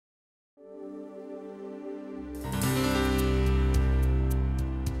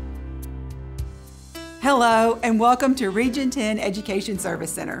Hello, and welcome to Region 10 Education Service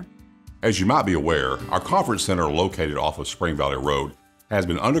Center. As you might be aware, our conference center located off of Spring Valley Road has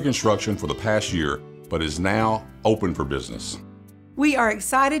been under construction for the past year, but is now open for business. We are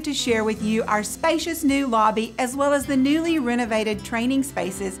excited to share with you our spacious new lobby as well as the newly renovated training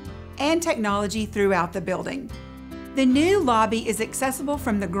spaces and technology throughout the building. The new lobby is accessible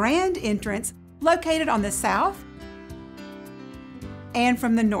from the grand entrance located on the south and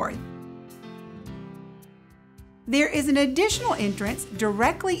from the north. There is an additional entrance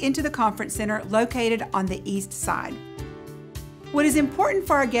directly into the conference center located on the east side. What is important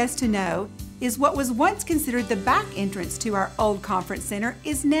for our guests to know is what was once considered the back entrance to our old conference center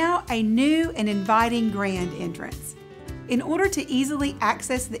is now a new and inviting grand entrance. In order to easily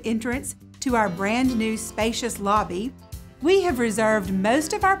access the entrance to our brand new spacious lobby, we have reserved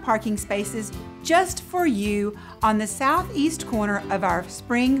most of our parking spaces just for you on the southeast corner of our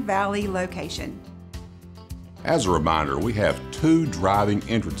Spring Valley location. As a reminder, we have two driving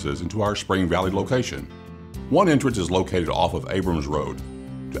entrances into our Spring Valley location. One entrance is located off of Abrams Road.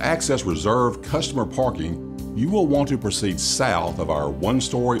 To access reserved customer parking, you will want to proceed south of our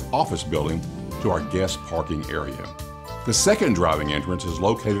one-story office building to our guest parking area. The second driving entrance is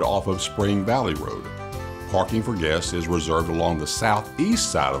located off of Spring Valley Road. Parking for guests is reserved along the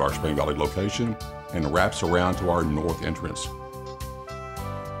southeast side of our Spring Valley location and wraps around to our north entrance.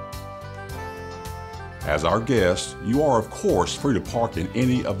 As our guest, you are of course free to park in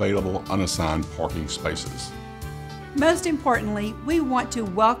any available unassigned parking spaces. Most importantly, we want to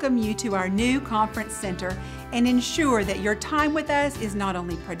welcome you to our new conference center and ensure that your time with us is not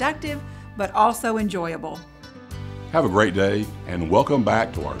only productive, but also enjoyable. Have a great day and welcome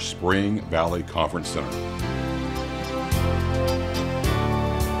back to our Spring Valley Conference Center.